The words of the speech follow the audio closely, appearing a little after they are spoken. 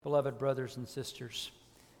Beloved brothers and sisters,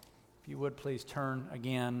 if you would please turn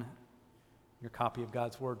again your copy of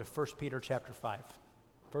God's Word to 1 Peter chapter 5.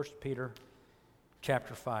 1 Peter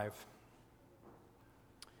chapter 5.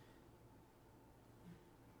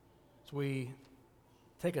 As we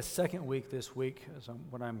take a second week this week, as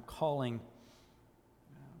what I'm calling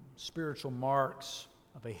spiritual marks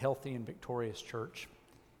of a healthy and victorious church.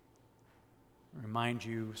 I remind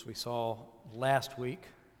you, as we saw last week,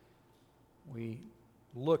 we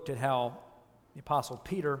looked at how the Apostle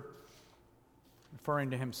Peter,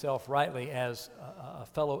 referring to himself rightly as a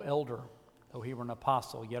fellow elder, though he were an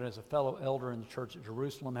apostle, yet as a fellow elder in the church at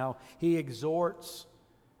Jerusalem, how he exhorts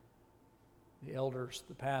the elders,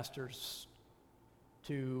 the pastors,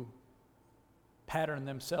 to pattern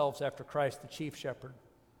themselves after Christ the chief shepherd,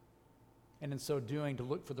 and in so doing to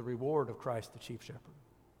look for the reward of Christ the chief shepherd,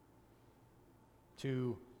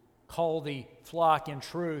 to call the flock in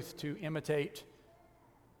truth to imitate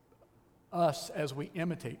us as we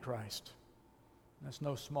imitate Christ. That's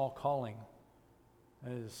no small calling.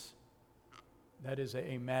 That is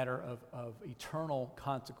a matter of eternal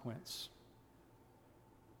consequence.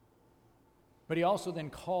 But he also then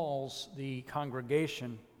calls the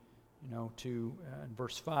congregation, to, in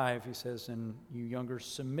verse 5, he says, "And you youngers,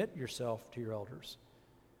 submit yourself to your elders,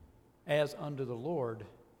 as unto the Lord,"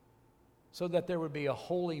 so that there would be a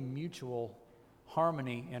holy mutual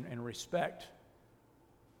harmony and respect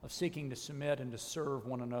of seeking to submit and to serve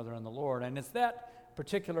one another in the Lord. And it's that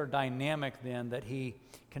particular dynamic then that he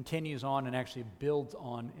continues on and actually builds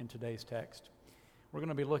on in today's text. We're going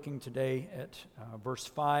to be looking today at verse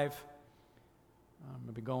 5.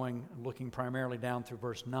 We'll be looking primarily down through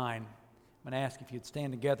verse 9. I'm going to ask if you'd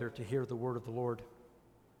stand together to hear the word of the Lord.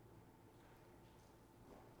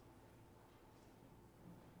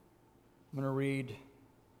 I'm going to read,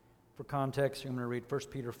 for context, I'm going to read 1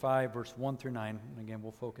 Peter 5, verse 1 through 9. And again,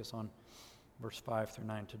 we'll focus on verse 5 through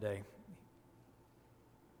 9 today.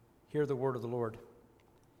 Hear the word of the Lord.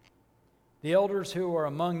 "The elders who are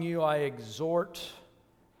among you I exhort,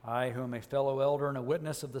 I who am a fellow elder and a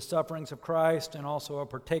witness of the sufferings of Christ, and also a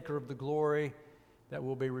partaker of the glory that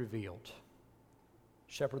will be revealed.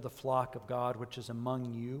 Shepherd the flock of God which is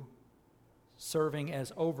among you, serving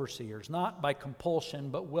as overseers, not by compulsion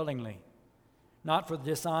but willingly, not for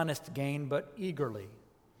dishonest gain, but eagerly,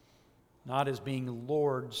 not as being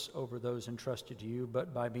lords over those entrusted to you,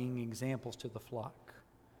 but by being examples to the flock.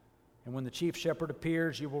 And when the chief shepherd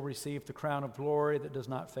appears, you will receive the crown of glory that does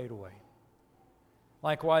not fade away.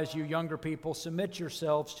 Likewise, you younger people, submit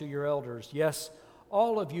yourselves to your elders. Yes,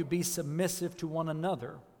 all of you be submissive to one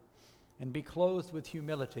another, and be clothed with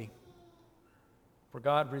humility. For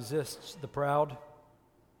God resists the proud,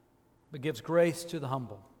 but gives grace to the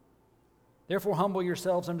humble. Therefore humble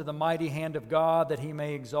yourselves under the mighty hand of God, that he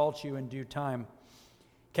may exalt you in due time,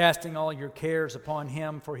 casting all your cares upon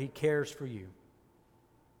him, for he cares for you.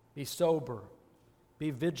 Be sober,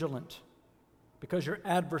 be vigilant, because your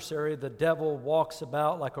adversary, the devil, walks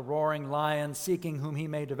about like a roaring lion, seeking whom he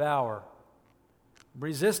may devour.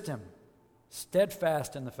 Resist him,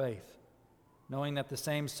 steadfast in the faith, knowing that the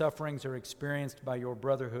same sufferings are experienced by your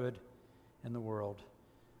brotherhood in the world.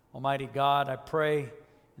 Almighty God, I pray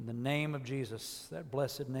in the name of Jesus, that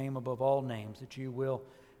blessed name above all names, that you will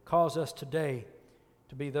cause us today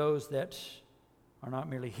to be those that are not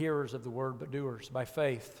merely hearers of the word, but doers by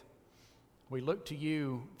faith. We look to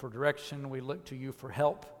you for direction. We look to you for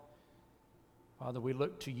help. Father, we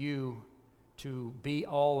look to you to be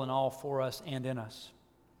all in all for us and in us.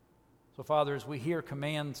 So, Father, as we hear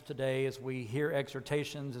commands today, as we hear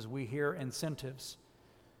exhortations, as we hear incentives,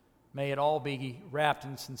 may it all be wrapped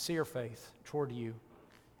in sincere faith toward you.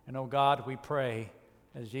 And, oh God, we pray,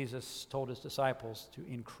 as Jesus told his disciples, to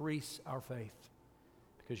increase our faith,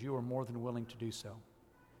 because you are more than willing to do so.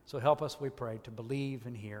 So help us, we pray, to believe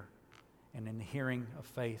and hear, and in the hearing of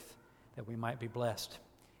faith, that we might be blessed.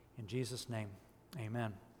 In Jesus' name,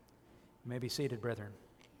 amen. You may be seated, brethren.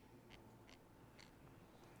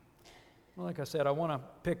 Well, like I said, I want to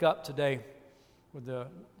pick up today with the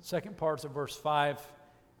second parts of verse 5.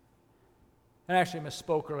 And actually, I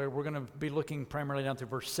misspoke earlier. We're going to be looking primarily down through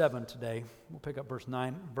verse 7 today. We'll pick up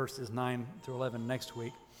verses 9 through 11 next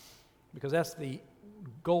week, because that's the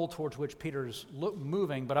goal towards which Peter's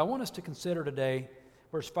moving. But I want us to consider today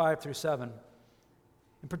verse 5 through 7,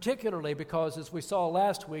 and particularly because, as we saw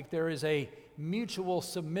last week, there is a mutual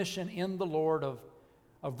submission in the Lord, of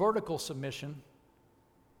a vertical submission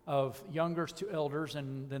of youngers to elders,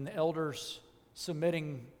 and then the elders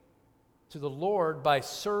submitting to the Lord by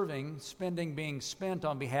serving, being spent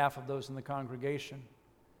on behalf of those in the congregation,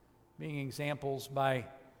 being examples by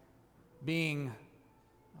being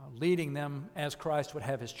leading them as Christ would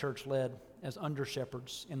have his church led, as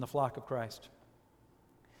under-shepherds in the flock of Christ.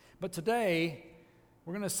 But today,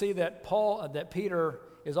 we're going to see that Peter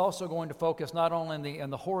is also going to focus not only in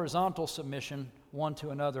the horizontal submission one to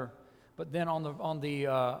another, but then not only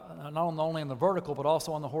on the vertical, but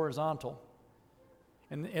also on the horizontal.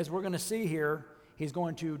 And as we're going to see here, he's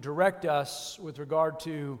going to direct us with regard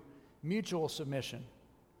to mutual submission.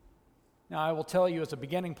 Now, I will tell you as a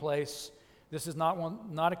beginning place, this is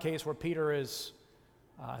not a case where Peter is,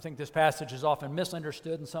 I think this passage is often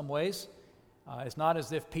misunderstood in some ways. It's not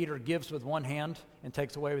as if Peter gives with one hand and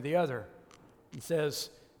takes away with the other. He says,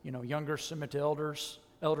 younger submit to elders,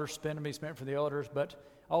 elders submit for the elders, but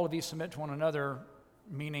all of you submit to one another,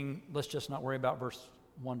 meaning let's just not worry about verse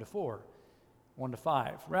 1 to 4, 1 to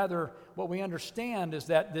 5. Rather, what we understand is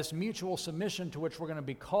that this mutual submission to which we're going to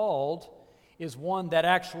be called is one that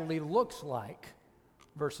actually looks like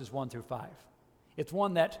verses 1 through 5. It's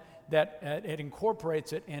one that it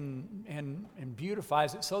incorporates it and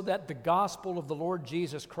beautifies it so that the gospel of the Lord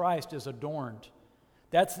Jesus Christ is adorned.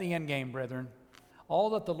 That's the end game, brethren.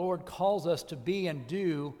 All that the Lord calls us to be and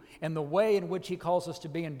do, and the way in which he calls us to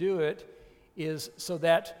be and do it, is so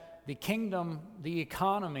that the kingdom, the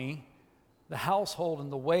economy, the household, and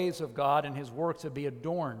the ways of God and his works would be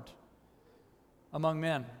adorned among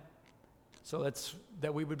men. So it's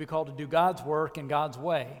that we would be called to do God's work in God's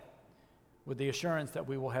way, with the assurance that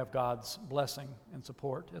we will have God's blessing and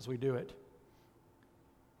support as we do it.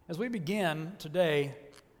 As we begin today,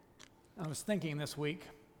 I was thinking this week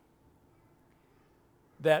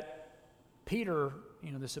that Peter,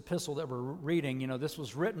 this epistle that we're reading, this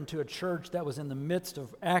was written to a church that was in the midst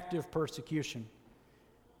of active persecution.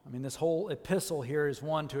 This whole epistle here is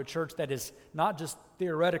one to a church that is not just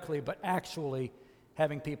theoretically, but actually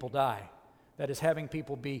having people die. That is, having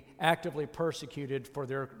people be actively persecuted for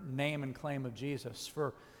their name and claim of Jesus.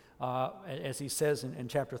 For, as he says in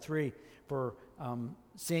chapter 3, for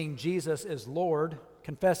seeing Jesus as Lord,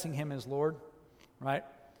 confessing him as Lord, right?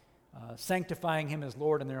 Sanctifying him as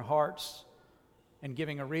Lord in their hearts, and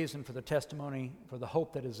giving a reason for the testimony, for the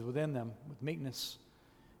hope that is within them, with meekness,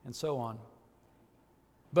 and so on.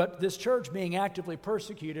 But this church being actively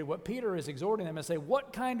persecuted, what Peter is exhorting them is say,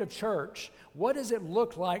 what kind of church, what does it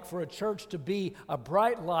look like for a church to be a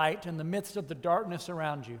bright light in the midst of the darkness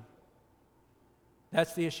around you?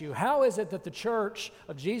 That's the issue. How is it that the church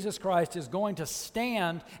of Jesus Christ is going to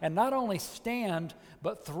stand, and not only stand,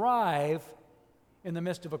 but thrive in the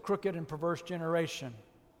midst of a crooked and perverse generation,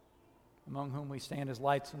 among whom we stand as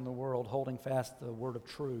lights in the world, holding fast the word of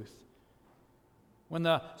truth? When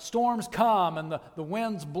the storms come and the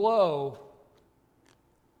winds blow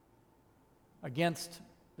against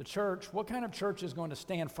the church, what kind of church is going to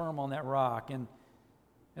stand firm on that rock? And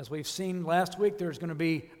as we've seen last week, there's going to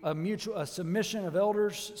be a submission of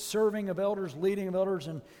elders, serving of elders, leading of elders,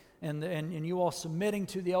 and you all submitting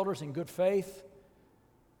to the elders in good faith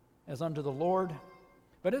as unto the Lord.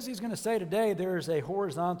 But as he's going to say today, there is a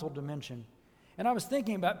horizontal dimension. And I was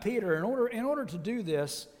thinking about Peter. In order to do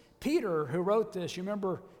this, Peter, who wrote this, you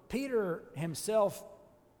remember Peter himself,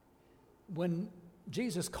 when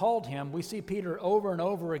Jesus called him, we see Peter over and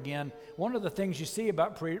over again. One of the things you see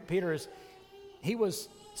about Peter is he was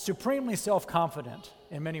supremely self-confident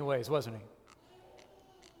in many ways, wasn't he?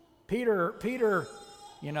 Peter,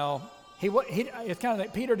 it's kind of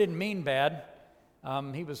like Peter didn't mean bad.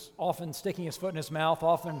 He was often sticking his foot in his mouth,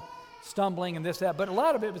 often stumbling and this, that. But a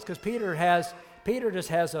lot of it was because Peter just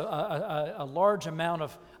has a large amount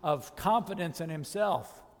of confidence in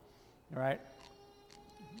himself, right?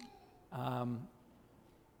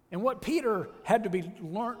 And what Peter had to be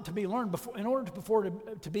learned before, in order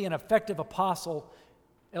to be an effective apostle,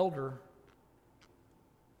 elder,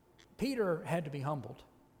 Peter had to be humbled.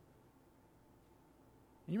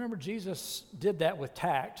 And you remember Jesus did that with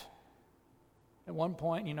tact. At one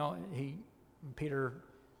point, Peter,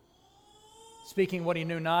 speaking what he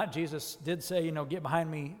knew not, Jesus did say, get behind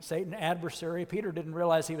me, Satan, adversary. Peter didn't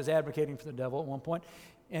realize he was advocating for the devil at one point.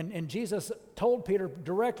 And Jesus told Peter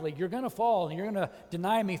directly, you're going to fall and you're going to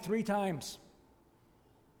deny me 3 times.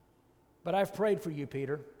 But I've prayed for you,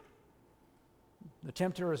 Peter. The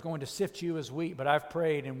tempter is going to sift you as wheat, but I've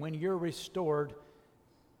prayed, and when you're restored,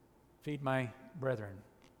 feed my brethren.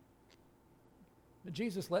 But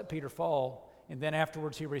Jesus let Peter fall, and then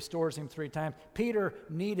afterwards he restores him 3 times. Peter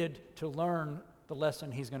needed to learn the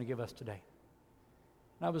lesson he's going to give us today.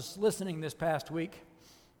 And I was listening this past week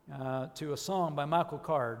to a song by Michael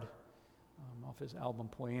Card off his album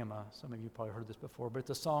Poema. Some of you probably heard this before, but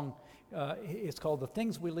the song, it's called The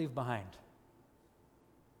Things We Leave Behind.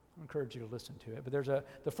 I encourage you to listen to it. But there's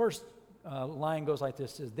the first line goes like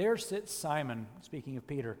this: says, "There sits Simon," speaking of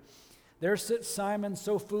Peter, "there sits Simon,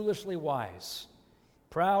 so foolishly wise.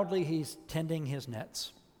 Proudly he's tending his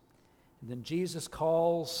nets." And then Jesus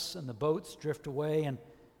calls, and the boats drift away, and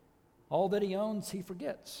all that he owns he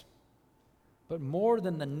forgets. But more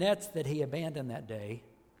than the nets that he abandoned that day,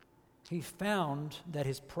 he found that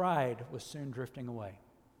his pride was soon drifting away.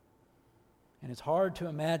 And it's hard to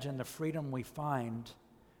imagine the freedom we find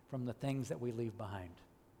from the things that we leave behind,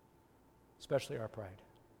 especially our pride.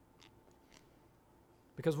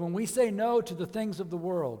 Because when we say no to the things of the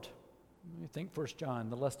world, you think 1 John,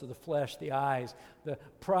 the lust of the flesh, the eyes, the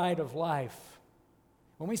pride of life.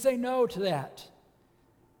 When we say no to that,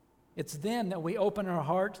 it's then that we open our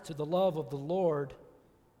hearts to the love of the Lord,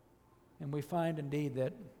 and we find indeed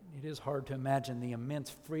that it is hard to imagine the immense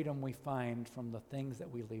freedom we find from the things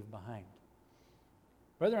that we leave behind.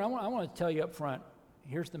 Brethren, I want to tell you up front,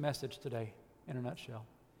 here's the message today in a nutshell.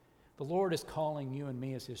 The Lord is calling you and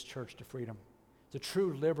me as His church to freedom. It's a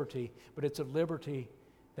true liberty, but it's a liberty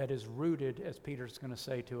that is rooted, as Peter's going to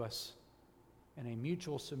say to us, in a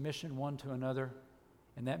mutual submission one to another.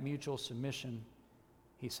 And that mutual submission,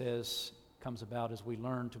 he says, comes about as we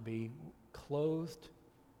learn to be clothed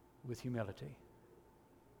with humility.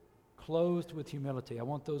 Clothed with humility. I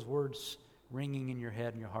want those words ringing in your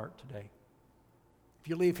head and your heart today. If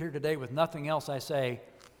you leave here today with nothing else I say,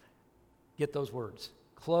 get those words.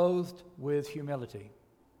 Clothed with humility.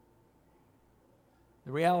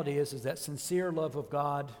 The reality is that sincere love of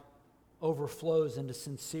God overflows into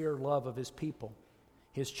sincere love of His people,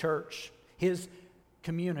 His church, His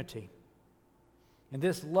community. And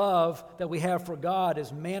this love that we have for God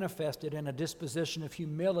is manifested in a disposition of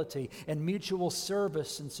humility and mutual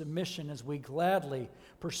service and submission as we gladly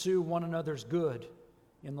pursue one another's good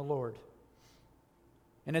in the Lord.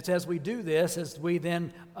 And it's as we do this, as we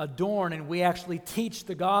then adorn and we actually teach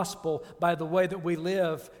the gospel by the way that we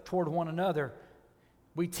live toward one another.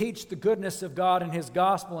 We teach the goodness of God and His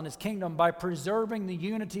gospel and His kingdom by preserving the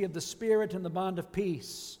unity of the Spirit and the bond of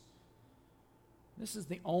peace. This is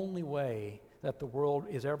the only way that the world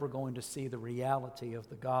is ever going to see the reality of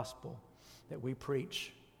the gospel that we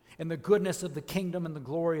preach and the goodness of the kingdom and the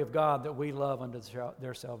glory of God that we love unto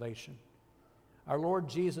their salvation. Our Lord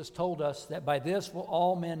Jesus told us that by this will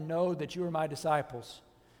all men know that you are my disciples,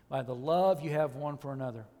 by the love you have one for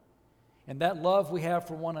another. And that love we have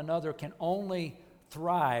for one another can only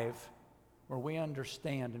thrive where we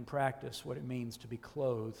understand and practice what it means to be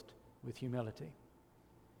clothed with humility.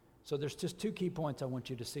 So there's just two key points I want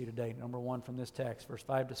you to see today. Number one, from this text, verse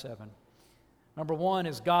 5 to 7. Number one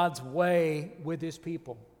is God's way with His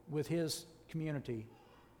people, with His community,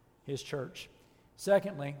 His church.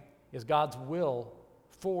 Secondly, is God's will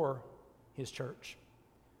for His church.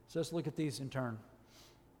 So let's look at these in turn.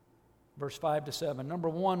 Verse 5 to 7. Number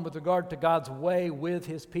one, with regard to God's way with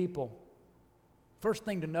His people. First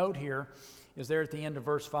thing to note here is there at the end of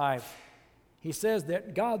verse 5. He says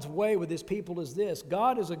that God's way with His people is this: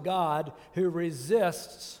 God is a God who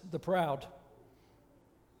resists the proud.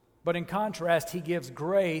 But in contrast, He gives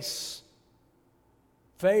grace,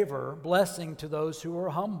 favor, blessing to those who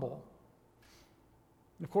are humble.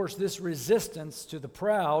 And of course, this resistance to the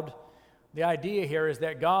proud, the idea here is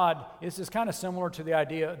that God, this is kind of similar to the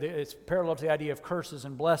idea, it's parallel to the idea of curses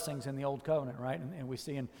and blessings in the Old Covenant, right? And we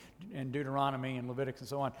see in Deuteronomy and Leviticus and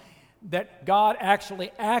so on, that God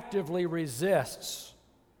actually actively resists.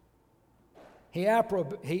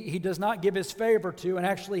 He does not give His favor to and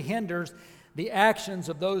actually hinders the actions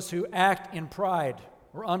of those who act in pride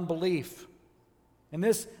or unbelief. And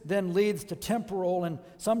this then leads to temporal and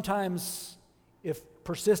sometimes, if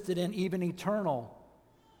persisted in, even eternal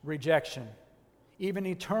rejection, even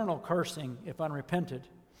eternal cursing if unrepented.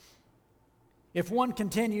 If one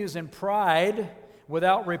continues in pride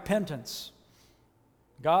without repentance,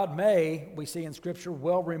 God may, we see in Scripture,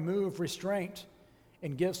 well remove restraint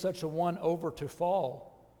and give such a one over to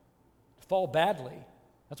fall badly.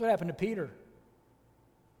 That's what happened to Peter.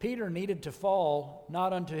 Peter needed to fall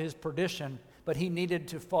not unto his perdition, but he needed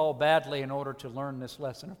to fall badly in order to learn this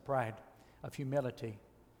lesson of pride, of humility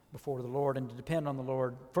before the Lord and to depend on the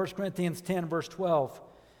Lord. 1 Corinthians 10, verse 12,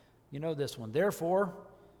 you know this one. Therefore,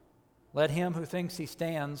 let him who thinks he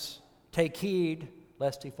stands take heed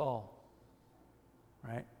lest he fall.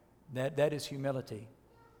 Right? That is humility.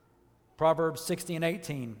 Proverbs 60 and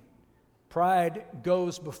 18, pride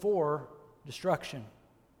goes before destruction,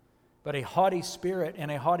 but a haughty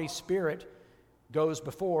spirit goes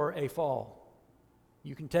before a fall.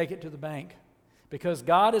 You can take it to the bank. Because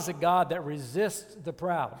God is a God that resists the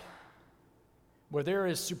proud. Where there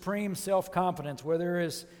is supreme self-confidence, where there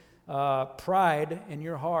is pride in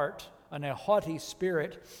your heart, and a haughty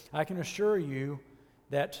spirit, I can assure you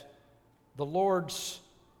that the Lord's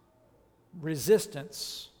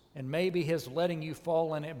resistance and maybe his letting you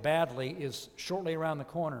fall in it badly is shortly around the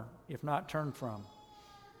corner, if not turned from.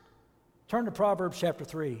 Turn to Proverbs chapter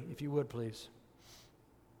 3, if you would, please.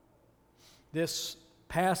 This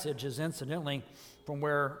passage is incidentally from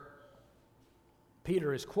where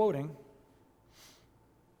Peter is quoting,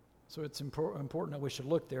 so it's important that we should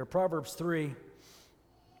look there. Proverbs 3,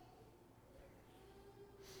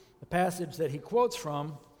 the passage that he quotes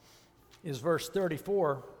from is verse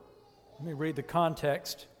 34. Let me read the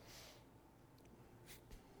context.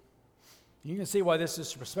 You can see why this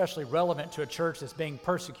is especially relevant to a church that's being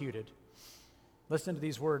persecuted. Listen to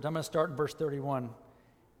these words. I'm going to start in verse 31.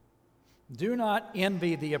 Do not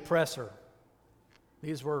envy the oppressor.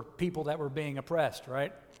 These were people that were being oppressed,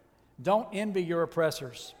 right? Don't envy your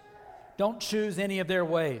oppressors. Don't choose any of their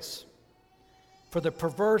ways. For the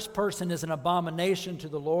perverse person is an abomination to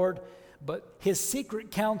the Lord, but his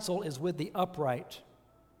secret counsel is with the upright.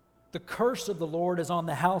 The curse of the Lord is on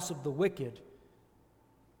the house of the wicked.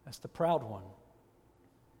 That's the proud one.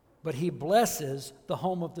 But he blesses the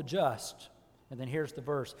home of the just. And then here's the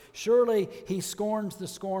verse. Surely he scorns the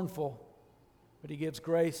scornful, but he gives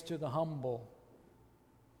grace to the humble.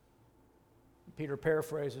 Peter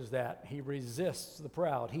paraphrases that. He resists the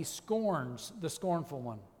proud. He scorns the scornful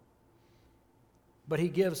one, but he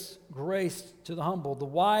gives grace to the humble. The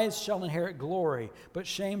wise shall inherit glory, but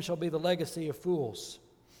shame shall be the legacy of fools.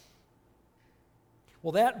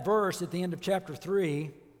 Well, that verse at the end of chapter 3,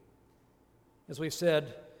 as we've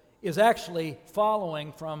said, is actually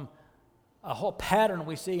following from a whole pattern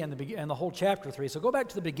we see in the whole chapter 3. So go back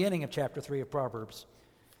to the beginning of chapter 3 of Proverbs.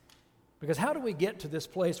 Because how do we get to this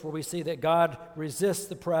place where we see that God resists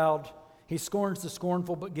the proud, he scorns the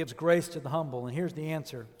scornful, but gives grace to the humble? And here's the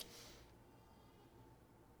answer.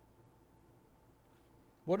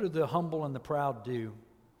 What do the humble and the proud do?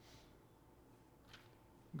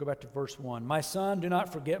 Go back to verse 1. My son, do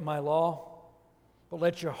not forget my law, but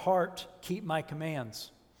let your heart keep my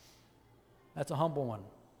commands. That's a humble one.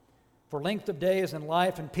 For length of days and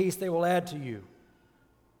life and peace they will add to you.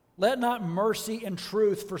 Let not mercy and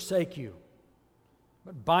truth forsake you,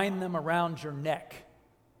 but bind them around your neck.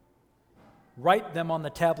 Write them on the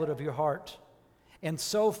tablet of your heart, and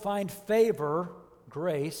so find favor,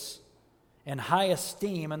 grace, and high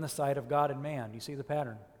esteem in the sight of God and man. You see the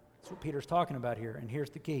pattern? That's what Peter's talking about here, and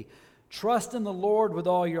here's the key. Trust in the Lord with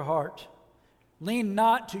all your heart. Lean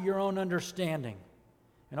not to your own understanding.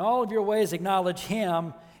 In all of your ways acknowledge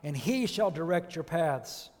him, and he shall direct your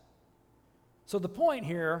paths. So the point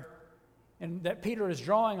here, and that Peter is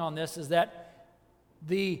drawing on this, is that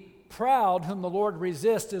the proud whom the Lord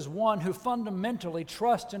resists is one who fundamentally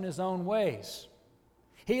trusts in his own ways.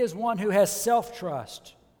 He is one who has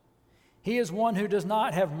self-trust. He is one who does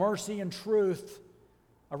not have mercy and truth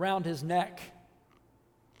around his neck.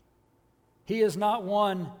 He is not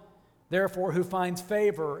one, therefore, who finds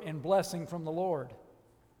favor and blessing from the Lord,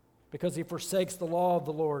 because he forsakes the law of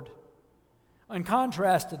the Lord. In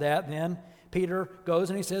contrast to that, then, Peter goes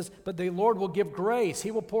and he says, but the Lord will give grace.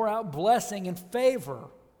 He will pour out blessing and favor,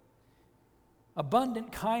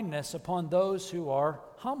 abundant kindness upon those who are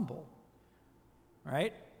humble.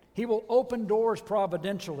 Right? He will open doors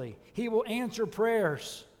providentially. He will answer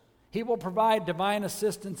prayers. He will provide divine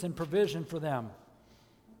assistance and provision for them.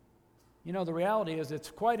 You know, the reality is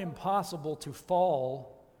it's quite impossible to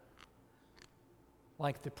fall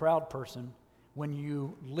like the proud person when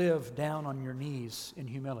you live down on your knees in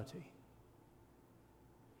humility.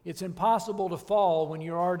 It's impossible to fall when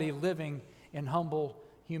you're already living in humble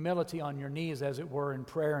humility on your knees, as it were, in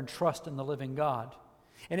prayer and trust in the living God.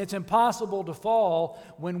 And it's impossible to fall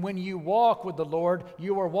when you walk with the Lord,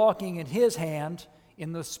 you are walking in his hand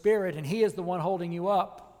in the Spirit, and he is the one holding you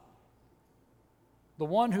up. The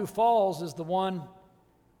one who falls is the one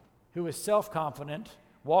who is self-confident,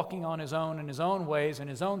 walking on his own in his own ways and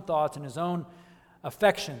his own thoughts and his own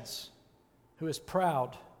affections, who is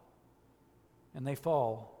proud, and they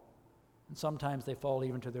fall. And sometimes they fall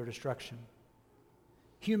even to their destruction.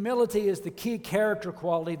 Humility is the key character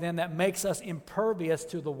quality then that makes us impervious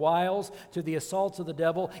to the wiles, to the assaults of the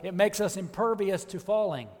devil. It makes us impervious to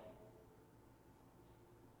falling.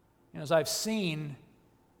 And as I've seen,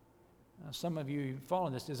 some of you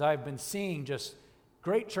following this, as I've been seeing just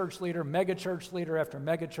great church leader, mega church leader after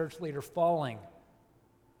mega church leader falling.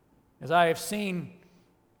 As I have seen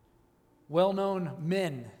well-known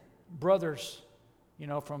men, brothers,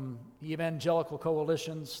 from the evangelical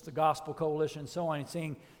coalitions, the gospel coalition, so on,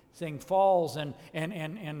 and seeing falls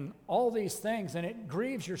and all these things, and it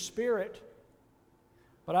grieves your spirit.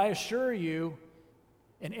 But I assure you,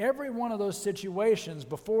 In every one of those situations,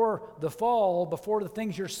 before the fall, before the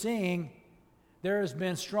things you're seeing, there has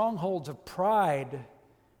been strongholds of pride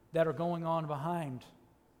that are going on behind.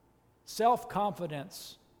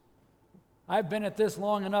 Self-confidence. I've been at this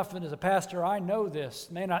long enough, and as a pastor, I know this.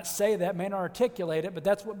 May not say that, may not articulate it, but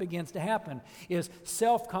that's what begins to happen, is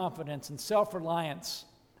self-confidence and self-reliance.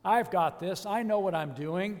 I've got this. I know what I'm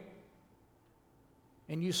doing.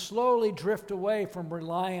 And you slowly drift away from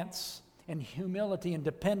reliance and humility and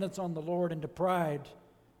dependence on the Lord into pride.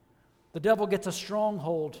 The devil gets a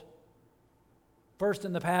stronghold, first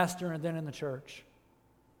in the pastor and then in the church.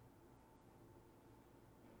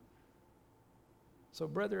 So,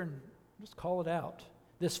 brethren, just call it out.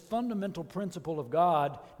 This fundamental principle of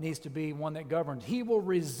God needs to be one that governs. He will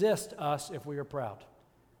resist us if we are proud.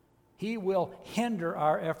 He will hinder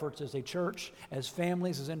our efforts as a church, as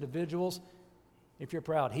families, as individuals, if you're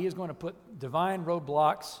proud. He is going to put divine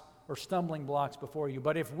roadblocks or stumbling blocks before you.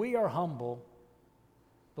 But if we are humble,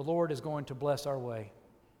 the Lord is going to bless our way.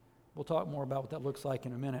 We'll talk more about what that looks like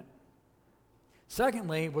in a minute.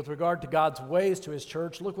 Secondly, with regard to God's ways to his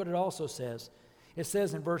church, look what it also says. It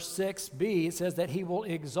says in verse 6b, it says that he will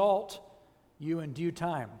exalt you in due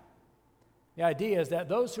time. The idea is that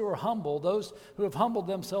those who are humble, those who have humbled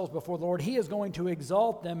themselves before the Lord, he is going to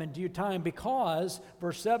exalt them in due time because,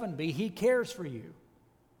 verse 7b, he cares for you.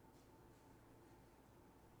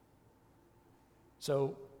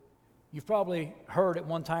 So you've probably heard at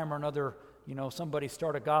one time or another, somebody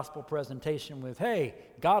start a gospel presentation with, hey,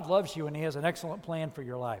 God loves you and he has an excellent plan for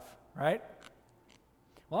your life, right?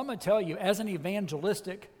 Well, I'm going to tell you, as an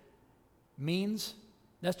evangelistic means,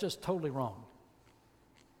 that's just totally wrong.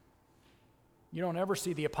 You don't ever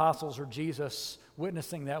see the apostles or Jesus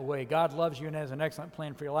witnessing that way. God loves you and has an excellent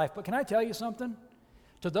plan for your life. But can I tell you something?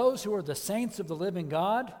 To those who are the saints of the living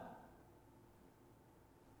God,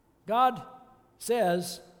 God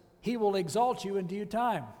says he will exalt you in due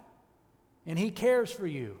time. And he cares for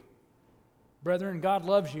you. Brethren, God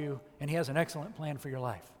loves you and he has an excellent plan for your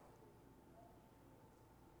life.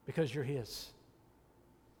 Because you're his.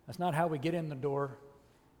 That's not how we get in the door.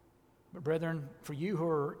 But brethren, for you who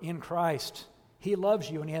are in Christ, he loves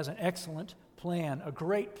you and he has an excellent plan, a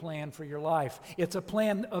great plan for your life. It's a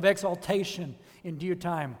plan of exaltation in due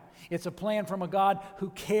time. It's a plan from a God who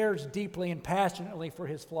cares deeply and passionately for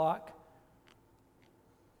his flock.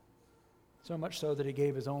 So much so that he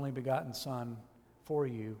gave his only begotten Son for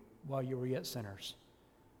you while you were yet sinners.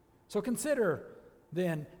 So consider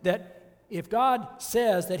then that if God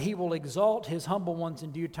says that he will exalt his humble ones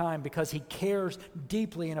in due time because he cares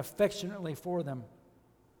deeply and affectionately for them,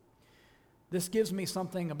 this gives me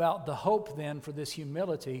something about the hope then for this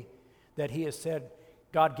humility that he has said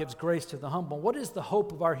God gives grace to the humble. What is the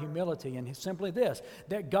hope of our humility? And it's simply this,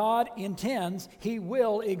 that God intends he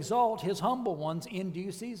will exalt his humble ones in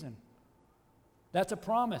due season. That's a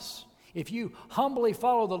promise. If you humbly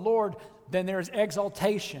follow the Lord, then there's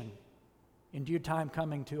exaltation in due time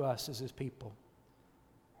coming to us as his people,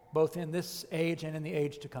 both in this age and in the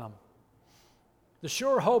age to come. The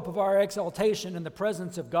sure hope of our exaltation in the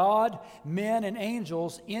presence of God, men, and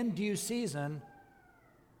angels in due season,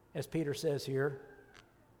 as Peter says here,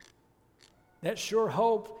 that sure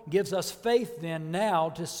hope gives us faith then now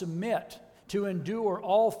to submit, to endure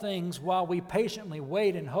all things while we patiently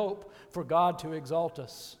wait and hope for God to exalt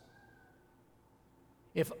us.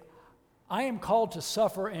 If I am called to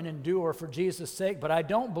suffer and endure for Jesus' sake, but I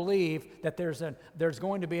don't believe that there's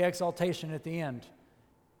going to be exaltation at the end.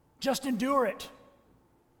 Just endure it.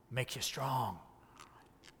 Makes you strong.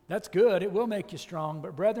 That's good. It will make you strong.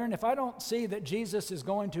 But brethren, if I don't see that Jesus is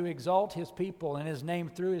going to exalt his people and his name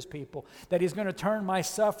through his people, that he's going to turn my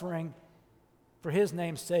suffering for his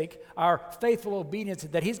name's sake, our faithful obedience,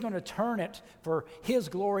 that he's going to turn it for his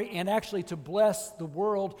glory and actually to bless the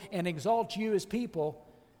world and exalt you as people,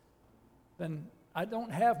 then I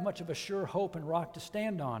don't have much of a sure hope and rock to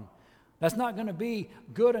stand on. That's not going to be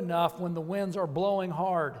good enough when the winds are blowing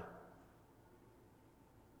hard.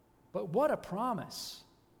 But what a promise.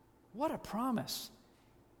 What a promise.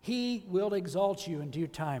 He will exalt you in due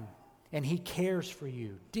time, and he cares for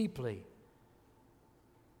you deeply.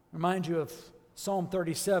 Remind you of Psalm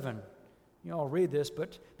 37. You all read this,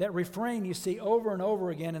 but that refrain you see over and over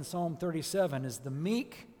again in Psalm 37 is the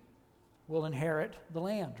meek will inherit the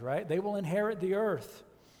land, right? They will inherit the earth.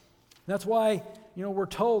 That's why, we're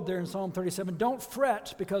told there in Psalm 37, don't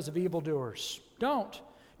fret because of evildoers. Don't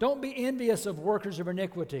be envious of workers of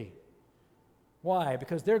iniquity. Why?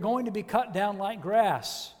 Because they're going to be cut down like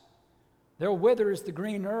grass. They'll wither as the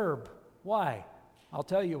green herb. Why? I'll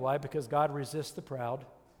tell you why. Because God resists the proud.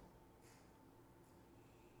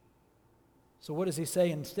 So what does he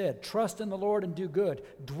say instead? Trust in the Lord and do good.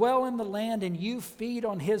 Dwell in the land and you feed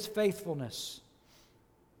on his faithfulness.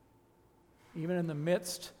 Even in the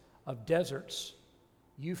midst of deserts,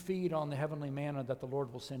 you feed on the heavenly manna that the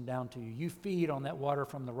Lord will send down to you. You feed on that water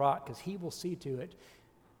from the rock, because he will see to it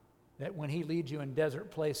that when he leads you in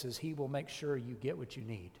desert places, he will make sure you get what you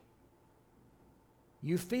need.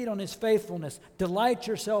 You feed on his faithfulness. Delight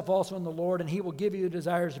yourself also in the Lord, and he will give you the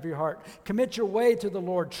desires of your heart. Commit your way to the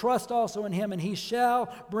Lord. Trust also in him, and he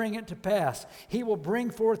shall bring it to pass. He will bring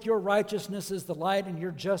forth your righteousness as the light, and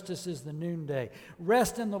your justice as the noonday.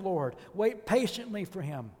 Rest in the Lord. Wait patiently for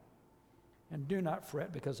him. And do not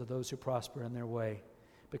fret because of those who prosper in their way,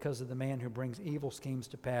 because of the man who brings evil schemes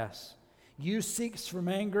to pass. You cease from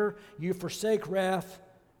anger. You forsake wrath.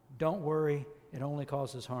 Don't worry. It only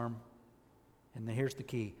causes harm. And here's the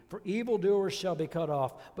key. For evildoers shall be cut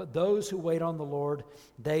off, but those who wait on the Lord,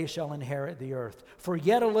 they shall inherit the earth. For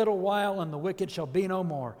yet a little while, and the wicked shall be no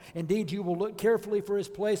more. Indeed, you will look carefully for his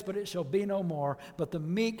place, but it shall be no more. But the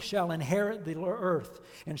meek shall inherit the earth,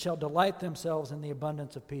 and shall delight themselves in the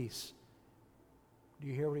abundance of peace. Do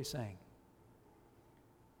you hear what he's saying?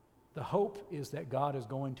 The hope is that God is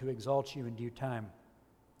going to exalt you in due time,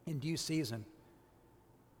 in due season.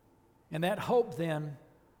 And that hope then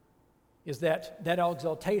is that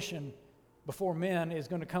exaltation before men is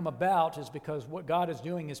going to come about is because what God is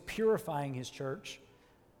doing is purifying his church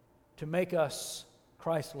to make us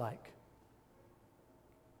Christ-like.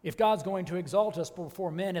 If God's going to exalt us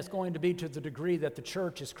before men, it's going to be to the degree that the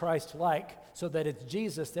church is Christ-like, so that it's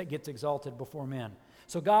Jesus that gets exalted before men.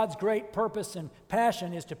 So God's great purpose and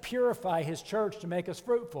passion is to purify his church to make us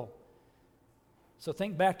fruitful. So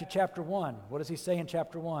think back to chapter 1. What does he say in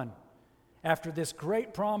chapter 1? After this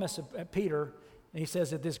great promise of Peter, he says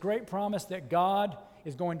that this great promise that God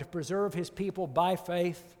is going to preserve his people by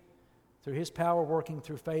faith, through his power working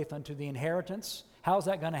through faith unto the inheritance. How's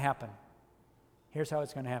that going to happen? Here's how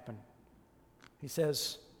it's going to happen. He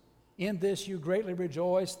says, in this you greatly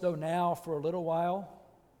rejoice, though now for a little while,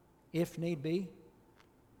 if need be,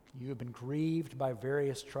 you have been grieved by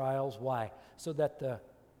various trials. Why? So that the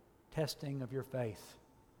testing of your faith,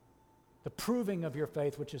 the proving of your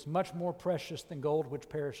faith, which is much more precious than gold which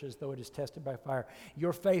perishes, though it is tested by fire,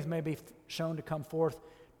 your faith may be shown to come forth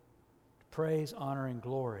to praise, honor, and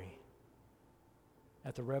glory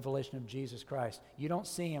at the revelation of Jesus Christ. You don't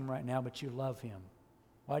see him right now, but you love him.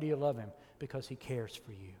 Why do you love him? Because he cares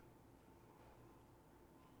for you.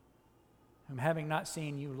 Whom having not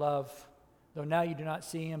seen you love, though now you do not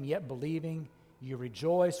see him, yet believing, you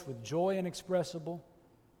rejoice with joy inexpressible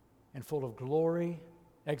and full of glory,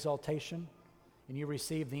 exaltation, and you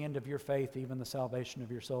receive the end of your faith, even the salvation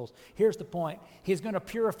of your souls. Here's the point. He's going to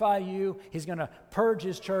purify you. He's going to purge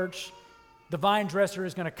his church. The vine dresser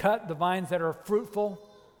is going to cut the vines that are fruitful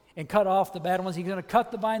and cut off the bad ones. He's going to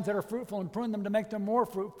cut the vines that are fruitful and prune them to make them more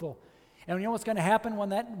fruitful. And you know what's going to happen when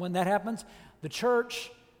that happens? The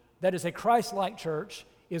church that is a Christ-like church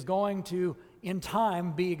is going to, in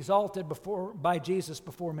time, be exalted by Jesus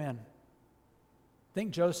before men.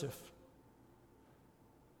 Think Joseph.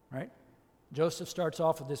 Right? Joseph starts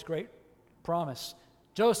off with this great promise.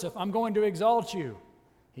 Joseph, I'm going to exalt you.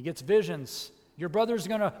 He gets visions. Your brother's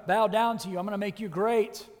going to bow down to you. I'm going to make you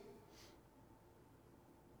great.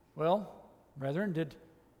 Well, brethren,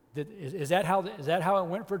 is that how it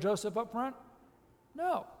went for Joseph up front?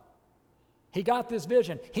 No. He got this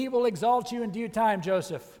vision. He will exalt you in due time,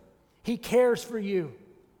 Joseph. He cares for you.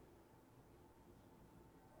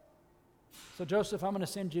 So, Joseph, I'm going to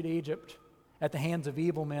send you to Egypt at the hands of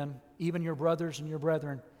evil men, even your brothers and your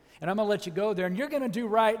brethren. And I'm going to let you go there, and you're going to do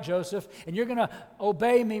right, Joseph, and you're going to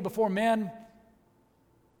obey me before men.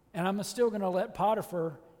 And I'm still going to let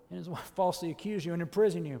Potiphar and his wife falsely accuse you and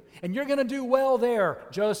imprison you. And you're going to do well there,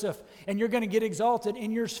 Joseph, and you're going to get exalted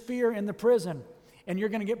in your sphere in the prison, and you're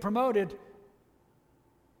going to get promoted.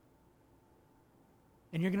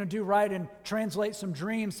 And you're going to do right and translate some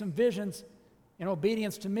dreams, some visions in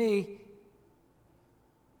obedience to me.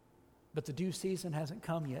 But the due season hasn't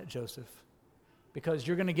come yet, Joseph, because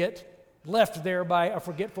you're going to get left there by a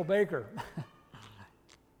forgetful baker.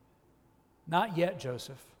 Not yet,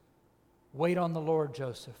 Joseph. Wait on the Lord,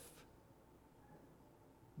 Joseph.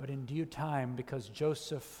 But in due time, because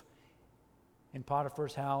Joseph in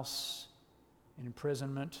Potiphar's house, in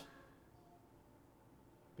imprisonment,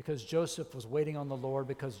 because Joseph was waiting on the Lord,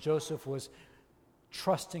 because Joseph was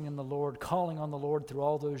trusting in the Lord, calling on the Lord through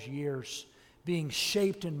all those years, being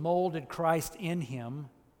shaped and molded Christ in him,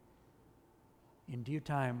 in due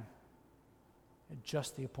time, at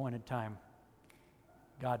just the appointed time,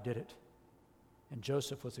 God did it. And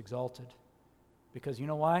Joseph was exalted. Because you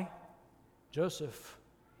know why? Joseph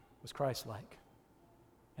was Christ-like.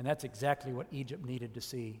 And that's exactly what Egypt needed to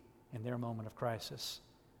see in their moment of crisis.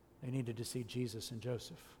 They needed to see Jesus and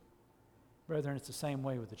Joseph. Brethren, it's the same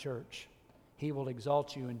way with the church. He will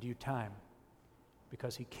exalt you in due time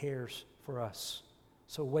because he cares for us.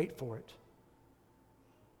 So wait for it.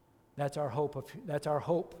 That's our hope. That's our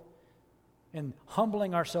hope. And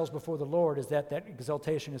humbling ourselves before the Lord is that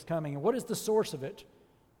exaltation is coming. And what is the source of it?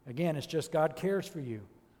 Again, it's just God cares for you.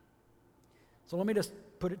 So let me just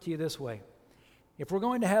put it to you this way. If we're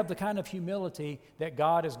going to have the kind of humility that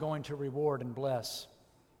God is going to reward and bless,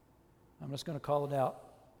 I'm just going to call it out.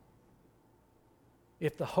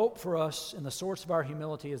 If the hope for us and the source of our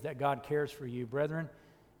humility is that God cares for you, brethren,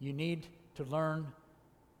 you need to learn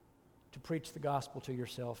to preach the gospel to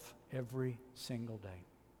yourself every single day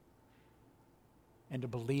and to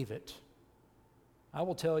believe it. I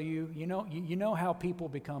will tell you, you know how people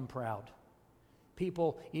become proud.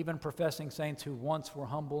 People, even professing saints who once were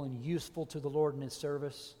humble and useful to the Lord in his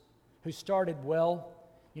service, who started well,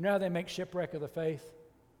 you know how they make shipwreck of the faith?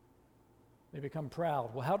 They become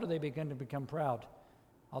proud. Well, how do they begin to become proud?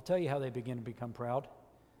 I'll tell you how they begin to become proud.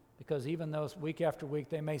 Because even though week after week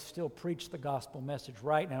they may still preach the gospel message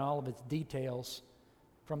right in all of its details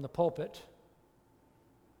from the pulpit,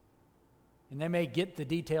 and they may get the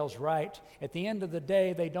details right, at the end of the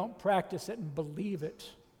day they don't practice it and believe it.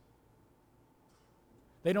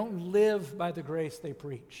 They don't live by the grace they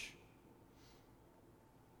preach.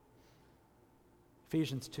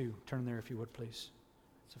 Ephesians 2, turn there if you would, please.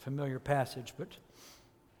 It's a familiar passage, but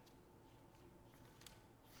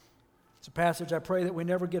it's a passage I pray that we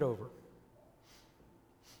never get over.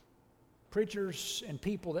 Preachers and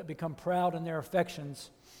people that become proud in their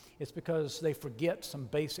affections, it's because they forget some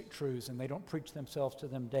basic truths and they don't preach themselves to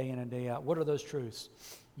them day in and day out. What are those truths?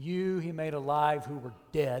 You he made alive who were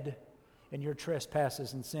dead in your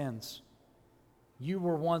trespasses and sins. You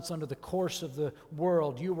were once under the course of the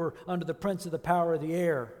world. You were under the prince of the power of the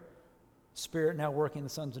air. Spirit now working the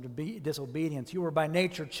sons of disobedience. You were by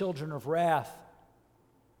nature children of wrath.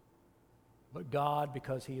 But God,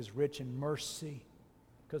 because he is rich in mercy,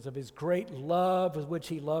 because of his great love with which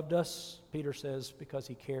he loved us, Peter says, because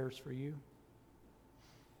he cares for you.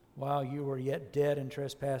 While you were yet dead in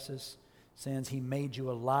trespasses, sins, he made you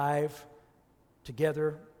alive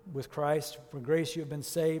together with Christ. For grace you have been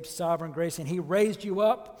saved, sovereign grace, and he raised you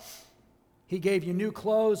up. He gave you new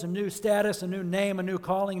clothes, a new status, a new name, a new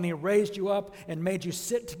calling, and he raised you up and made you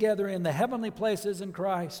sit together in the heavenly places in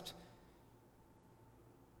Christ.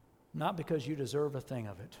 Not because you deserve a thing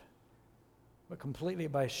of it, but completely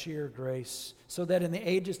by sheer grace, so that in the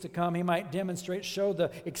ages to come he might show the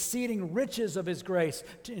exceeding riches of his grace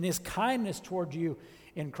and his kindness toward you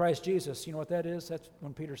in Christ Jesus. You know what that is? That's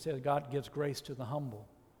when Peter says God gives grace to the humble.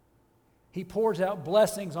 He pours out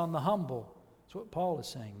blessings on the humble. That's what Paul is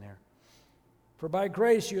saying there. For by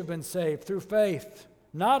grace you have been saved through faith,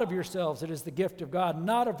 not of yourselves. It is the gift of God,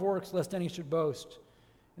 not of works, lest any should boast,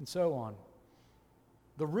 and so on.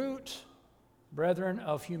 The root, brethren,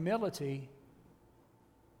 of humility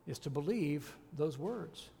is to believe those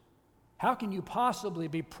words. How can you possibly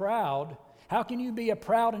be proud? How can you be a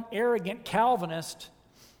proud and arrogant Calvinist?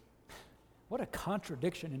 What a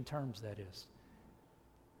contradiction in terms that is.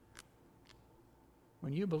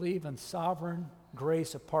 When you believe in sovereign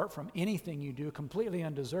grace apart from anything you do, completely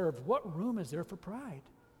undeserved, what room is there for pride?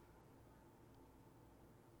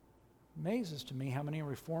 It amazes to me how many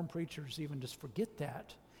Reformed preachers even just forget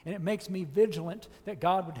that. And it makes me vigilant that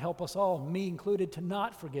God would help us all, me included, to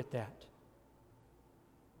not forget that.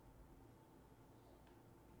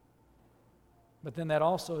 But then that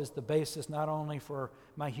also is the basis not only for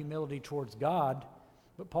my humility towards God,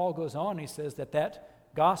 but Paul goes on, he says that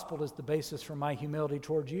gospel is the basis for my humility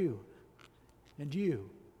towards you, and you,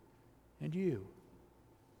 and you.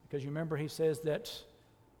 Because you remember he says that,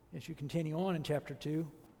 as you continue on in chapter 2,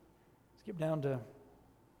 skip down to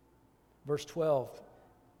verse 12.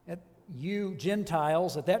 You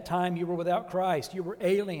Gentiles, at that time you were without Christ. You were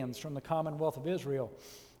aliens from the commonwealth of Israel,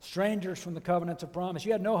 strangers from the covenants of promise.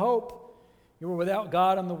 You had no hope. You were without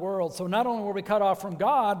God in the world. So not only were we cut off from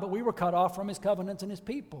God, but we were cut off from his covenants and his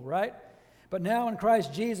people, right? But now in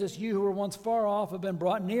Christ Jesus, you who were once far off have been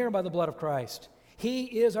brought near by the blood of Christ. He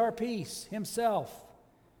is our peace himself.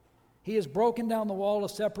 He has broken down the wall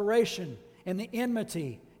of separation and the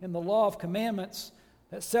enmity and the law of commandments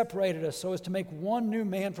that separated us, so as to make one new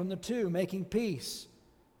man from the two, making peace,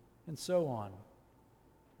 and so on.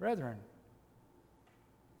 Brethren,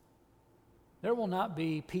 there will not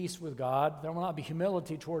be peace with God, there will not be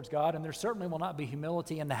humility towards God, and there certainly will not be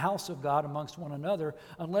humility in the house of God amongst one another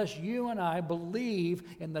unless you and I believe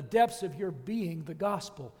in the depths of your being the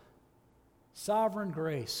gospel. Sovereign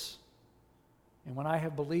grace. And when I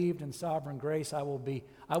have believed in sovereign grace, I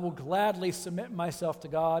will gladly submit myself to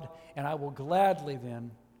God, and I will gladly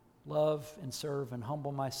then love and serve and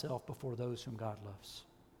humble myself before those whom God loves.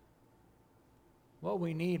 What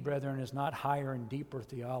we need, brethren, is not higher and deeper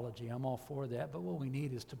theology. I'm all for that, but what we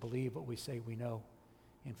need is to believe what we say we know.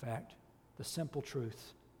 In fact, the simple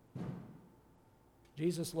truth.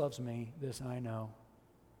 Jesus loves me, this I know,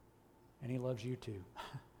 and he loves you too.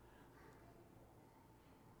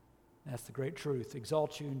 That's the great truth.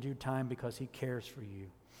 Exalt you in due time because he cares for you.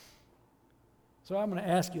 So I'm going to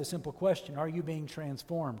ask you a simple question. Are you being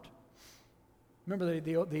transformed? Remember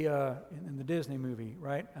in the Disney movie,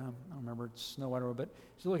 right? I don't remember, it's Snow White, but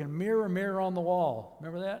she's looking, mirror, mirror on the wall.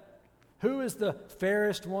 Remember that? Who is the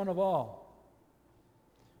fairest one of all?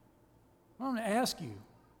 I'm going to ask you,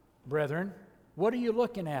 brethren, what are you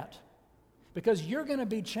looking at? Because you're going to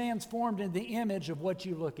be transformed in the image of what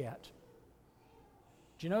you look at.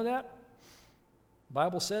 Do you know that? The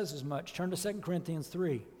Bible says as much. Turn to 2 Corinthians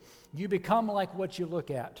 3. You become like what you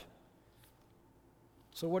look at.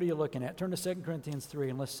 So what are you looking at? Turn to 2 Corinthians 3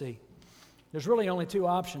 and let's see. There's really only two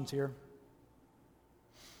options here.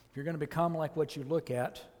 If you're going to become like what you look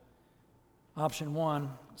at, option 1,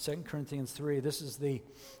 2 Corinthians 3, this is the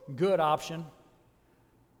good option.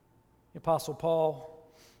 The Apostle Paul,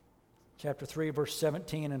 chapter 3, verse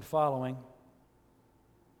 17 and following.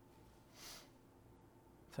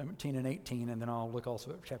 17 and 18, and then I'll look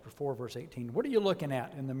also at chapter 4, verse 18. What are you looking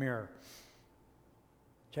at in the mirror?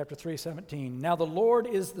 Chapter 3, 17. Now the Lord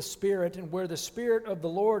is the Spirit, and where the Spirit of the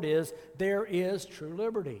Lord is, there is true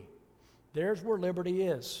liberty. There's where liberty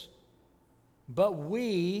is. But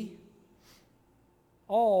we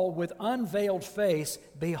all with unveiled face,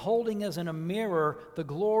 beholding as in a mirror the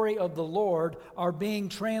glory of the Lord, are being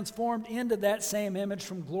transformed into that same image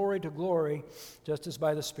from glory to glory, just as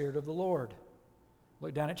by the Spirit of the Lord.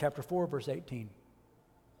 Look down at chapter 4, verse 18.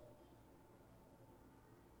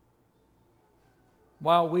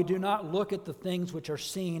 While we do not look at the things which are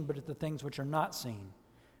seen, but at the things which are not seen.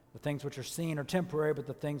 The things which are seen are temporary, but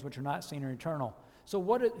the things which are not seen are eternal.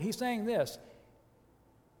 So he's saying this.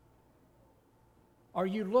 Are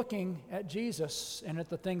you looking at Jesus and at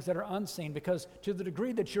the things that are unseen? Because to the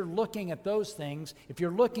degree that you're looking at those things, if you're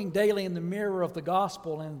looking daily in the mirror of the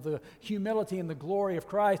gospel and the humility and the glory of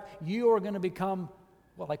Christ, you are going to become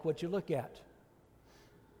like what you look at.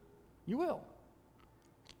 You will.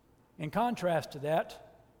 In contrast to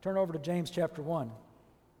that, turn over to James chapter 1.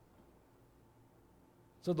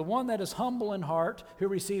 So the one that is humble in heart, who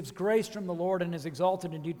receives grace from the Lord and is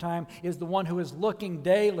exalted in due time, is the one who is looking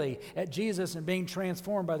daily at Jesus and being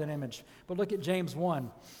transformed by that image. But look at James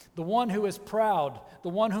 1. The one who is proud, the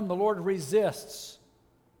one whom the Lord resists.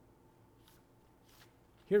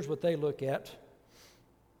 Here's what they look at.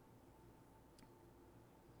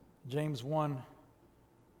 James 1,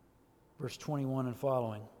 verse 21 and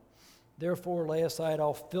following. Therefore, lay aside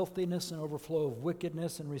all filthiness and overflow of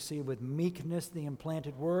wickedness, and receive with meekness the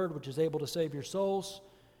implanted word, which is able to save your souls.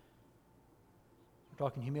 We're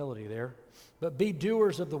talking humility there. But be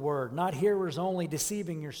doers of the word, not hearers only,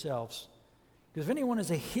 deceiving yourselves. Because if anyone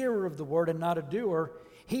is a hearer of the word and not a doer,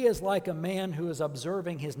 he is like a man who is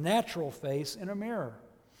observing his natural face in a mirror.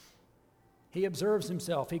 He observes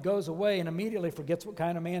himself. He goes away and immediately forgets what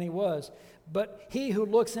kind of man he was. But he who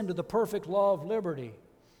looks into the perfect law of liberty,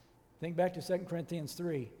 think back to 2 Corinthians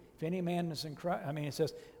 3. If any man is in Christ, it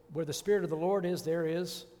says, where the Spirit of the Lord is, there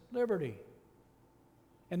is liberty.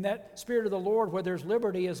 And that Spirit of the Lord, where there's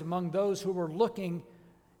liberty, is among those who are looking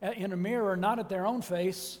in a mirror, not at their own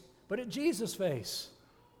face, but at Jesus' face,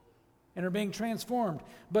 and are being transformed.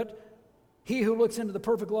 But he who looks into the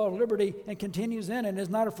perfect law of liberty and continues in and is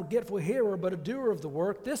not a forgetful hearer, but a doer of the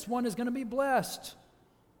work, this one is going to be blessed.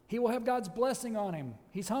 He will have God's blessing on him.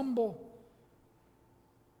 He's humble.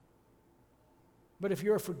 But if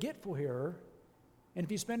you're a forgetful hearer, and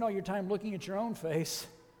if you spend all your time looking at your own face,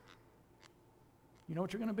 you know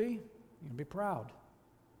what you're going to be? You're going to be proud.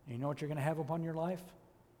 And you know what you're going to have upon your life?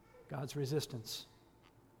 God's resistance.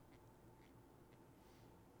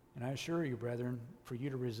 And I assure you, brethren, for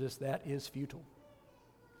you to resist that is futile.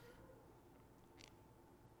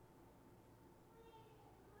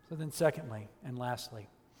 So then secondly and lastly,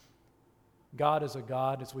 God is a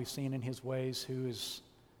God, as we've seen in his ways, who is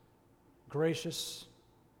gracious.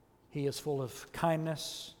 He is full of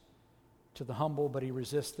kindness to the humble, but he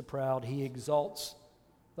resists the proud. He exalts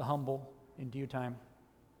the humble in due time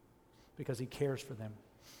because he cares for them.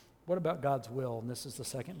 What about God's will? And this is the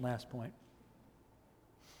second and last point.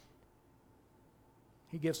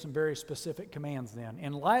 He gives some very specific commands then.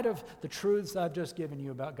 In light of the truths I've just given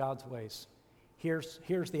you about God's ways, here's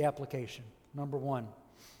the application. Number one,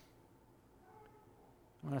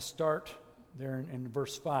 I'm going to start there in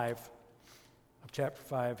verse 5 of chapter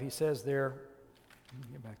 5. He says there, let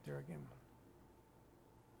me get back there again.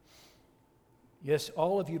 Yes,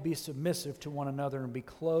 all of you be submissive to one another and be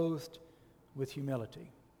clothed with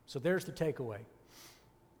humility. So there's the takeaway.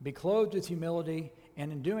 Be clothed with humility,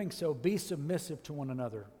 and in doing so, be submissive to one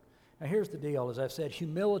another. Now here's the deal. As I've said,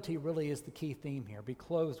 humility really is the key theme here. Be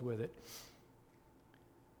clothed with it.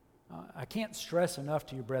 I can't stress enough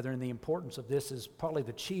to you, brethren, the importance of this is probably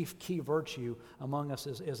the chief key virtue among us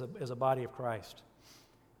as a body of Christ.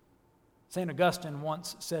 St. Augustine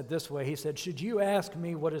once said this way. He said, "Should you ask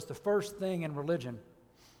me what is the first thing in religion,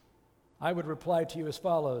 I would reply to you as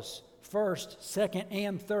follows. First, second,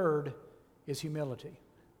 and third is humility."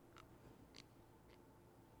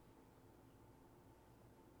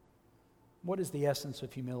 What is the essence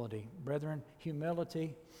of humility? Brethren,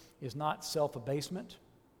 humility is not self-abasement.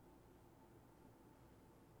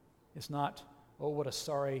 It's not, oh, what a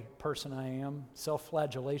sorry person I am,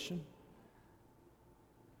 self-flagellation.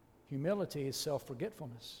 Humility is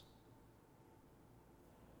self-forgetfulness.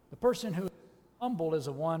 The person who is humble is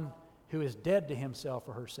the one who is dead to himself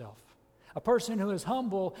or herself. A person who is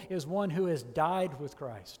humble is one who has died with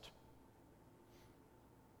Christ.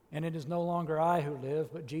 And it is no longer I who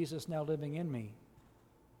live, but Jesus now living in me.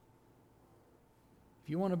 If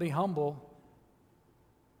you want to be humble,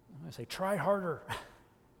 I say, try harder.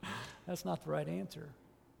 That's not the right answer.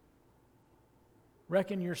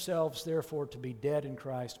 Reckon yourselves, therefore, to be dead in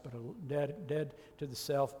Christ, but dead to the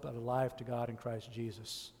self, but alive to God in Christ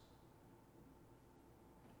Jesus.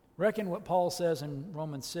 Reckon what Paul says in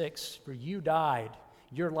Romans 6, for you died,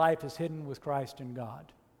 your life is hidden with Christ in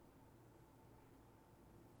God.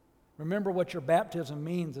 Remember what your baptism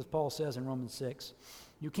means, as Paul says in Romans 6.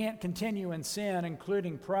 You can't continue in sin,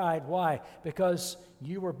 including pride. Why? Because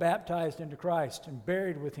you were baptized into Christ and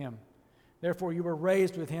buried with him. Therefore, you were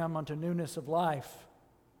raised with him unto newness of life,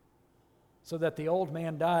 so that the old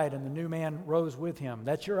man died and the new man rose with him.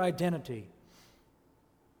 That's your identity.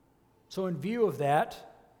 So in view of that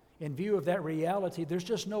reality, there's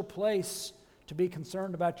just no place to be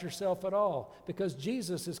concerned about yourself at all, because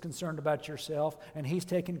Jesus is concerned about yourself and he's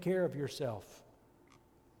taken care of yourself.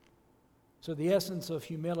 So the essence of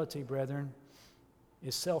humility, brethren,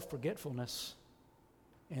 is self-forgetfulness,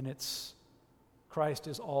 and it's Christ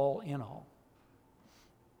is all in all.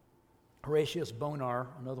 Horatius Bonar,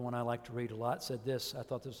 another one I like to read a lot, said this. I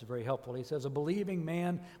thought this was very helpful. He says, a believing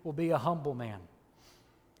man will be a humble man.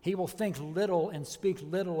 He will think little and speak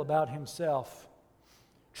little about himself.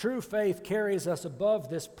 True faith carries us above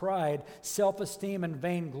this pride, self-esteem, and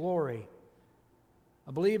vainglory.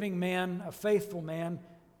 A believing man, a faithful man,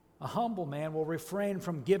 a humble man will refrain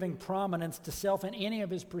from giving prominence to self in any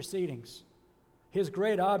of his proceedings. His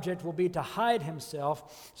great object will be to hide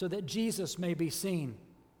himself so that Jesus may be seen.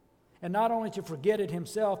 And not only to forget it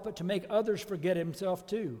himself, but to make others forget himself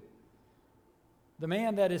too. The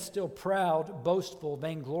man that is still proud, boastful,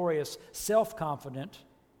 vainglorious, self-confident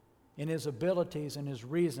in his abilities and his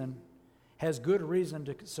reason has good reason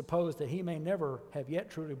to suppose that he may never have yet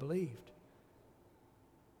truly believed.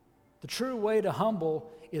 The true way to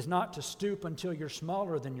humble is not to stoop until you're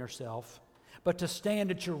smaller than yourself, but to stand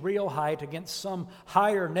at your real height against some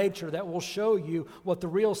higher nature that will show you what the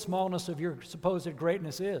real smallness of your supposed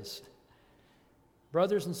greatness is.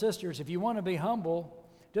 Brothers and sisters, if you want to be humble,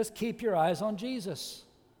 just keep your eyes on Jesus.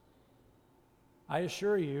 I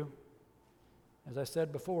assure you, as I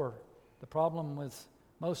said before, the problem with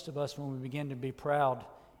most of us when we begin to be proud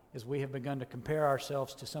is we have begun to compare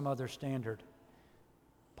ourselves to some other standard.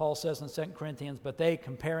 Paul says in 2 Corinthians, but they,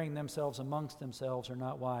 comparing themselves amongst themselves, are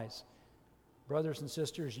not wise. Brothers and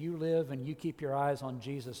sisters, you live and you keep your eyes on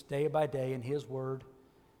Jesus day by day in his word.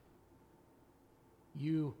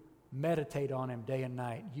 You meditate on him day and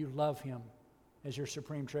night. You love him as your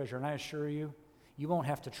supreme treasure. And I assure you, you won't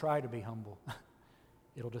have to try to be humble.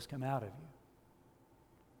 It'll just come out of you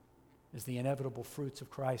as the inevitable fruits of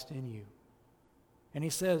Christ in you. And he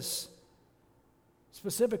says,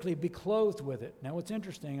 specifically, be clothed with it. Now, what's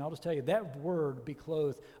interesting, I'll just tell you, that word, be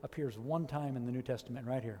clothed, appears one time in the New Testament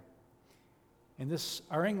right here. And this,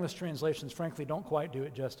 our English translations, frankly, don't quite do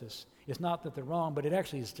it justice. It's not that they're wrong, but it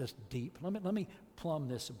actually is just deep. Let me plumb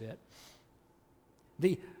this a bit.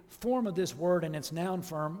 The form of this word in its noun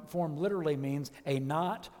form literally means a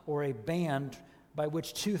knot or a band by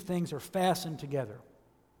which two things are fastened together.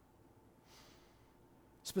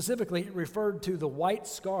 Specifically, it referred to the white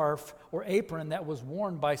scarf or apron that was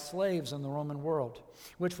worn by slaves in the Roman world,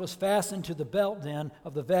 which was fastened to the belt then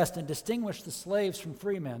of the vest and distinguished the slaves from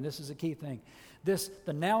free men. This is a key thing.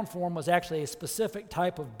 The noun form was actually a specific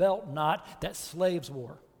type of belt knot that slaves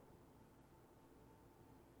wore.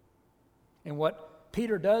 And what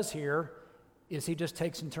Peter does here is he just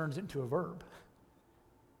takes and turns it into a verb.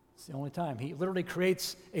 It's the only time. He literally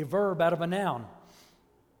creates a verb out of a noun.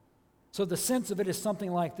 So the sense of it is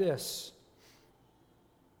something like this.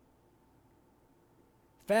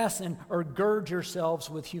 Fasten or gird yourselves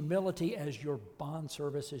with humility as your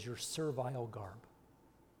bondservice, as your servile garb.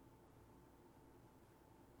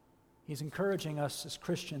 He's encouraging us as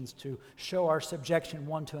Christians to show our subjection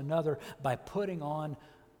one to another by putting on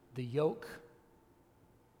the yoke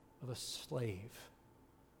of a slave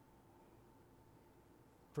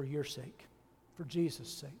for your sake, for Jesus'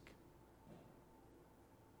 sake.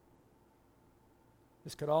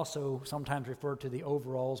 This could also sometimes refer to the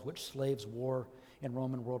overalls which slaves wore in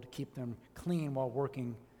Roman world to keep them clean while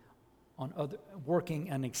working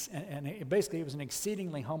and basically it was an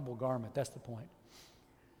exceedingly humble garment. That's the point.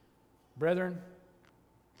 Brethren,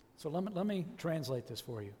 so let me translate this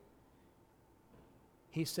for you.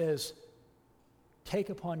 He says, take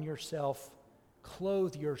upon yourself,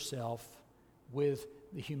 clothe yourself with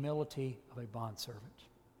the humility of a bondservant.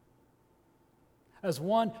 As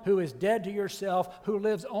one who is dead to yourself, who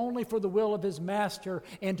lives only for the will of his master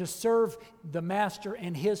and to serve the master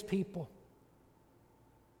and his people.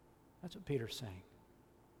 That's what Peter's saying.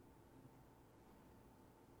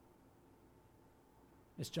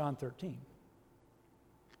 It's John 13.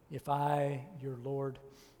 If I, your Lord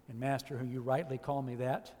and Master, who you rightly call me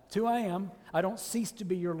that, too I am. I don't cease to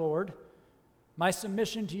be your Lord. My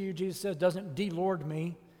submission to you, Jesus says, doesn't de-lord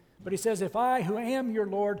me. But he says, if I, who am your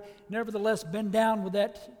Lord, nevertheless bend down with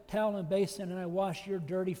that towel and basin and I wash your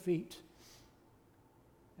dirty feet,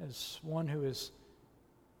 as one who has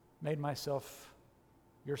made myself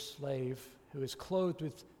your slave, who is clothed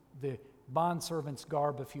with the bondservant's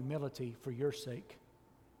garb of humility for your sake,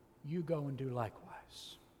 you go and do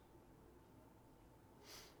likewise.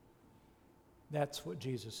 That's what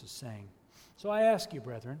Jesus is saying. So I ask you,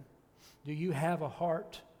 brethren, do you have a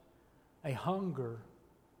heart, a hunger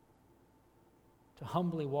to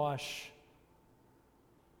humbly wash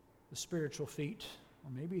the spiritual feet,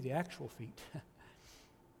 or maybe the actual feet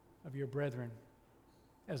of your brethren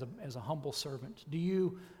as a humble servant? Do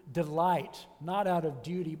you delight, not out of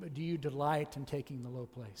duty, but do you delight in taking the low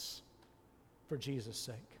place for Jesus'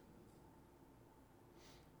 sake?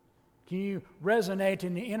 Can you resonate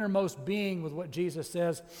in the innermost being with what Jesus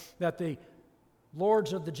says, that the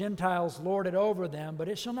lords of the Gentiles lord it over them, but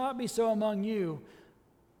it shall not be so among you,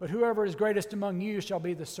 but whoever is greatest among you shall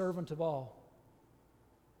be the servant of all.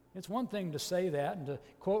 It's one thing to say that and to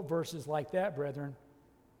quote verses like that, brethren,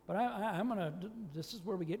 but this is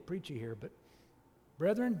where we get preachy here, but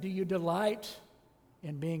brethren, do you delight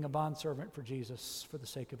in being a bondservant for Jesus for the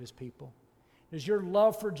sake of his people? Is your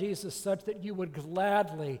love for Jesus such that you would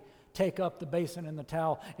gladly take up the basin and the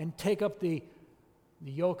towel and take up the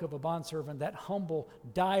yoke of a bondservant, that humble,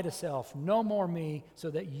 die to self, no more me, so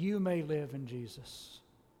that you may live in Jesus?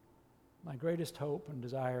 My greatest hope and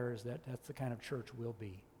desire is that that's the kind of church we'll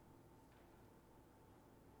be.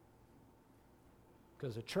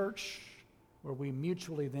 Because a church where we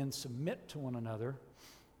mutually then submit to one another,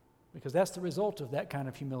 because that's the result of that kind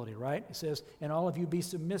of humility, right? It says, and all of you be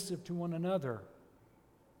submissive to one another.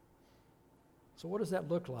 So what does that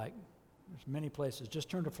look like? There's many places. Just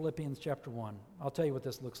turn to Philippians chapter 1. I'll tell you what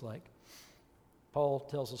this looks like. Paul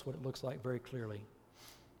tells us what it looks like very clearly.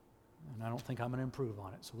 And I don't think I'm going to improve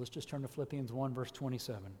on it. So let's just turn to Philippians 1, verse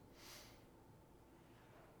 27.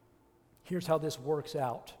 Here's how this works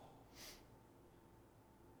out.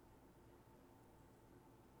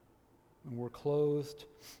 When we're clothed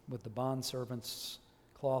with the bondservant's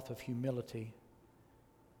cloth of humility.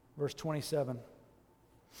 Verse 27.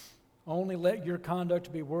 Only let your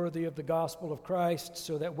conduct be worthy of the gospel of Christ,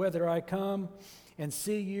 so that whether I come and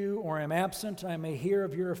see you or am absent, I may hear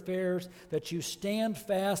of your affairs, that you stand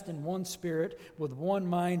fast in one spirit, with one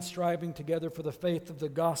mind, striving together for the faith of the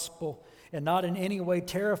gospel, and not in any way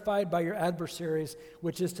terrified by your adversaries,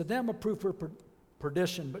 which is to them a proof of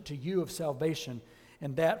perdition, but to you of salvation,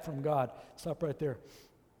 and that from God. Stop right there.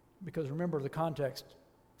 Because remember the context.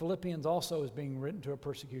 Philippians also is being written to a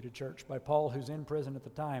persecuted church by Paul, who's in prison at the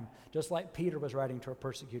time, just like Peter was writing to a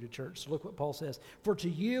persecuted church. So look what Paul says. For to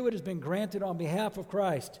you it has been granted on behalf of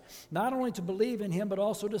Christ, not only to believe in him, but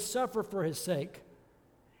also to suffer for his sake,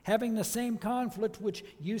 having the same conflict which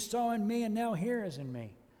you saw in me and now here is in me.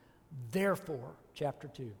 Therefore, chapter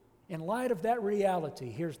 2, in light of that reality,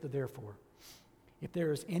 here's the therefore. If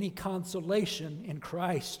there is any consolation in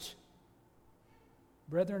Christ,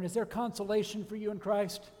 brethren, is there consolation for you in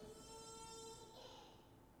Christ?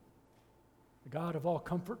 God of all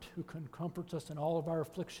comfort, who can comfort us in all of our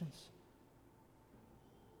afflictions.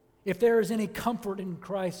 If there is any comfort in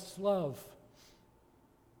Christ's love,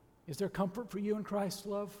 is there comfort for you in Christ's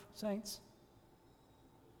love, saints?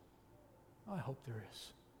 I hope there is.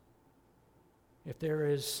 If there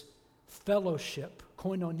is fellowship,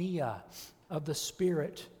 koinonia of the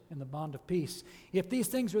Spirit in the bond of peace, if these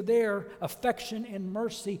things are there, affection and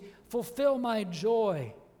mercy, fulfill my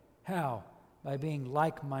joy. How? By being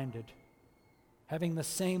like-minded, having the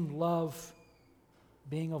same love,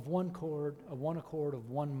 being of one accord, of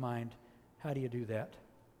one mind. How do you do that?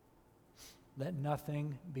 Let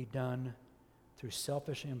nothing be done through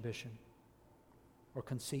selfish ambition or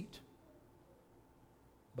conceit,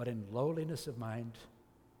 but in lowliness of mind,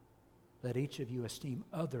 let each of you esteem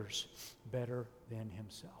others better than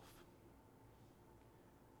himself.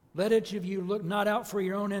 Let each of you look not out for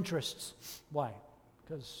your own interests. Why?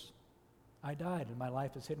 Because I died and my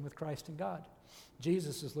life is hidden with Christ in God.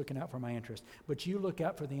 Jesus is looking out for my interest. But you look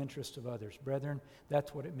out for the interests of others. Brethren,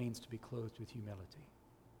 that's what it means to be clothed with humility.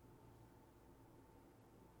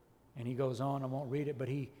 And he goes on, I won't read it, but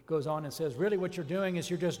he goes on and says, really what you're doing is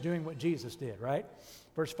you're just doing what Jesus did, right?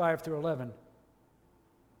 Verse 5 through 11.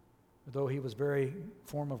 Though he was very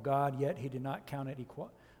form of God, yet he did not count it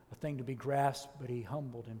a thing to be grasped, but he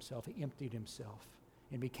humbled himself, he emptied himself,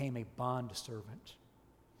 and became a bond servant.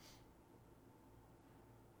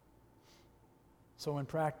 So in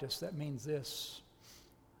practice, that means this.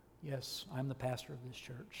 Yes, I'm the pastor of this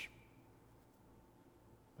church.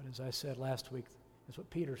 But as I said last week, that's what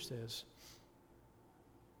Peter says.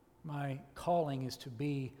 My calling is to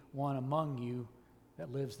be one among you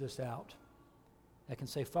that lives this out. That can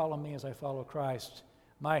say, follow me as I follow Christ.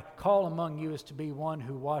 My call among you is to be one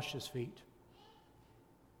who washes feet,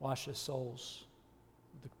 washes souls,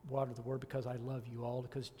 the water of the word, because I love you all,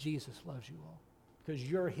 because Jesus loves you all, because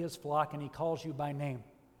you're his flock and he calls you by name.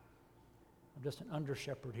 I'm just an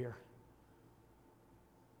under-shepherd here.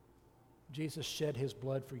 Jesus shed his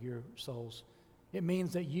blood for your souls. It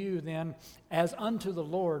means that you then, as unto the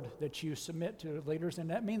Lord, that you submit to leaders,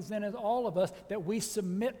 and that means then as all of us, that we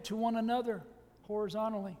submit to one another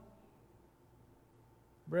horizontally.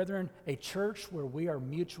 Brethren, a church where we are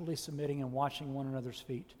mutually submitting and washing one another's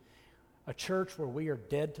feet, a church where we are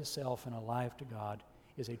dead to self and alive to God,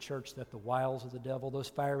 is a church that the wiles of the devil, those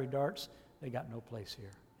fiery darts, they got no place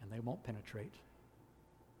here, and they won't penetrate.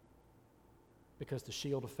 Because the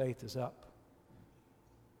shield of faith is up.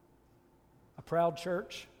 A proud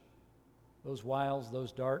church, those wiles,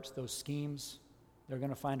 those darts, those schemes, they're going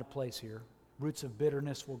to find a place here. Roots of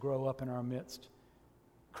bitterness will grow up in our midst.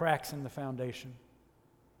 Cracks in the foundation.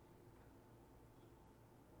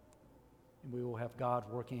 And we will have God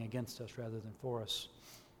working against us rather than for us.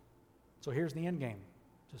 So here's the end game.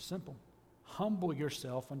 Just simple. Humble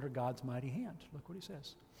yourself under God's mighty hand. Look what he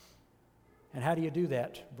says. And how do you do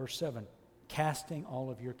that? Verse 7. Casting all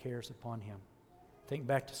of your cares upon him. Think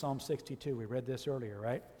back to Psalm 62. We read this earlier,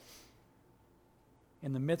 right?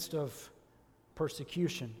 In the midst of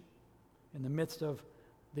persecution, in the midst of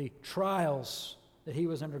the trials that he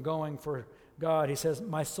was undergoing for God, he says,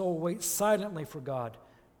 my soul waits silently for God.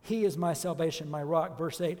 He is my salvation, my rock.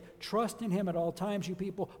 Verse 8, trust in him at all times, you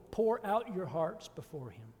people. Pour out your hearts before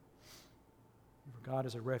him. For God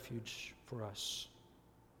is a refuge for us.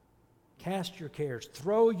 Cast your cares.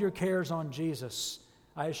 Throw your cares on Jesus.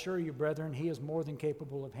 I assure you, brethren, he is more than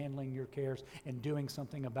capable of handling your cares and doing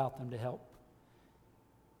something about them to help.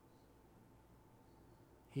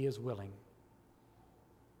 He is willing.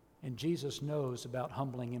 And Jesus knows about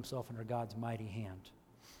humbling himself under God's mighty hand.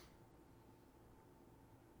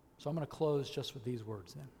 So I'm going to close just with these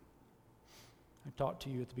words then. I talked to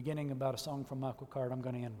you at the beginning about a song from Michael Card. I'm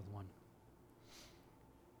going to end with one.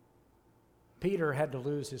 Peter had to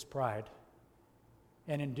lose his pride.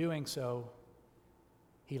 And in doing so,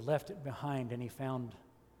 he left it behind and he found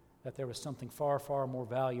that there was something far, far more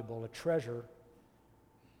valuable, a treasure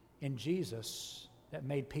in Jesus that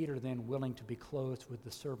made Peter then willing to be clothed with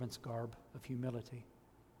the servant's garb of humility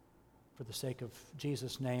for the sake of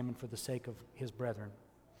Jesus' name and for the sake of his brethren.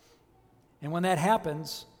 And when that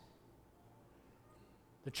happens,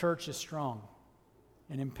 the church is strong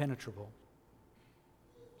and impenetrable.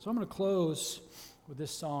 So I'm going to close with this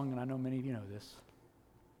song, and I know many of you know this,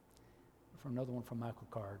 from another one from Michael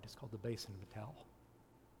Card. It's called The Basin of a Towel.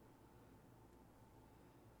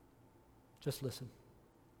 Just listen.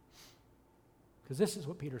 Because this is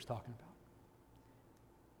what Peter's talking about.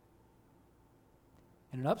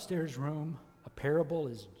 In an upstairs room, a parable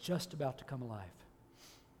is just about to come alive.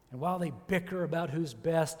 And while they bicker about who's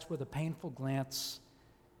best with a painful glance,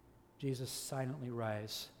 Jesus silently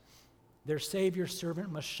rises Their Savior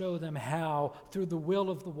servant must show them how through the will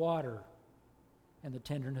of the water and the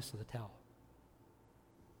tenderness of the towel.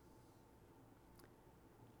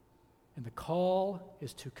 And the call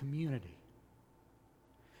is to community,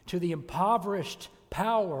 to the impoverished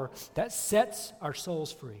power that sets our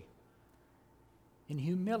souls free. In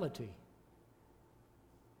humility,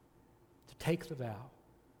 to take the vow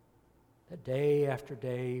that day after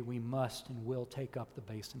day we must and will take up the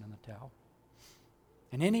basin and the towel.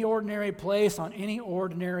 In any ordinary place, on any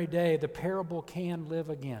ordinary day, the parable can live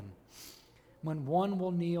again, when one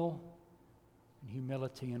will kneel in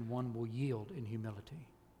humility and one will yield in humility.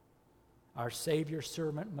 Our Savior's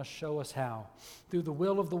servant must show us how, through the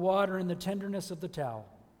will of the water and the tenderness of the towel.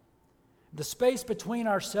 The space between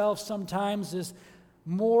ourselves sometimes is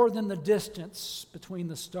more than the distance between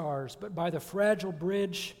the stars, but by the fragile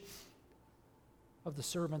bridge of the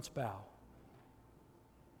servant's bow,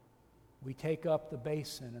 we take up the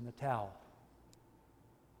basin and the towel.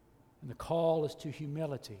 And the call is to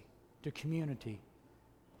humility, to community,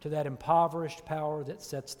 to that impoverished power that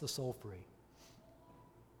sets the soul free.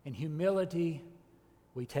 In humility,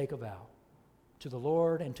 we take a vow to the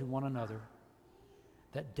Lord and to one another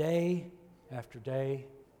that day after day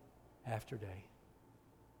after day,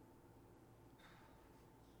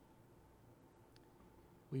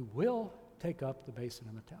 we will take up the basin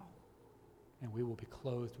and the towel, and we will be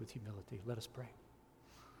clothed with humility. Let us pray.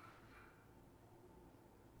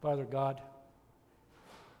 Father God,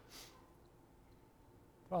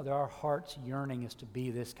 Father, our heart's yearning is to be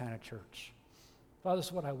this kind of church. Father, this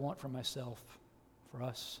is what I want for myself, for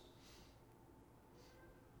us.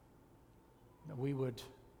 That we would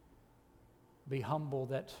be humble,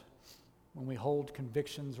 that when we hold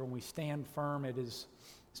convictions or when we stand firm, it is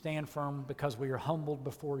stand firm because we are humbled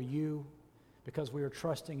before you, because we are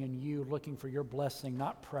trusting in you, looking for your blessing,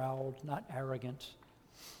 not proud, not arrogant,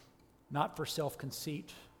 not for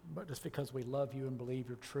self-conceit, but just because we love you and believe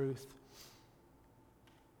your truth.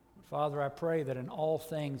 Father, I pray that in all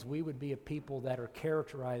things we would be a people that are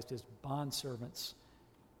characterized as bondservants,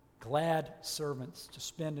 glad servants to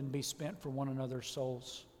spend and be spent for one another's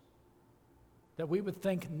souls. That we would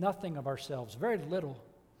think nothing of ourselves, very little.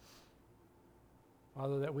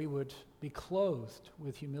 Father, that we would be clothed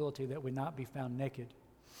with humility, that we not be found naked.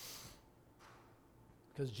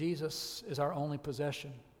 Because Jesus is our only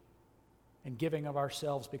possession, and giving of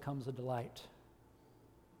ourselves becomes a delight.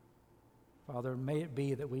 Father, may it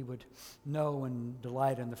be that we would know and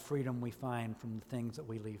delight in the freedom we find from the things that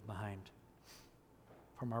we leave behind,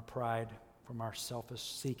 from our pride, from our selfish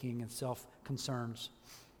seeking and self-concerns.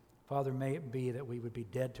 Father, may it be that we would be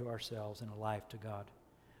dead to ourselves and alive to God,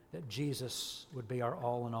 that Jesus would be our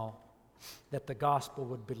all in all, that the gospel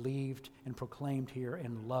would be believed and proclaimed here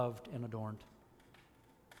and loved and adorned.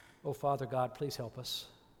 Oh, Father God, please help us.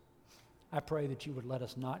 I pray that you would let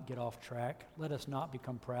us not get off track. Let us not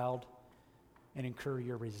become proud and incur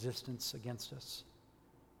your resistance against us.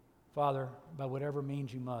 Father, by whatever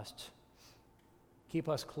means you must, keep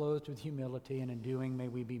us clothed with humility, and in doing may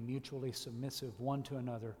we be mutually submissive one to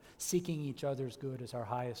another, seeking each other's good as our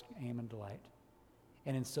highest aim and delight.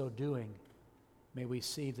 And in so doing, may we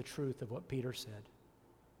see the truth of what Peter said,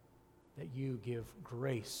 that you give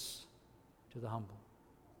grace to the humble.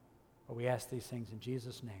 For we ask these things in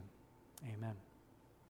Jesus' name. Amen.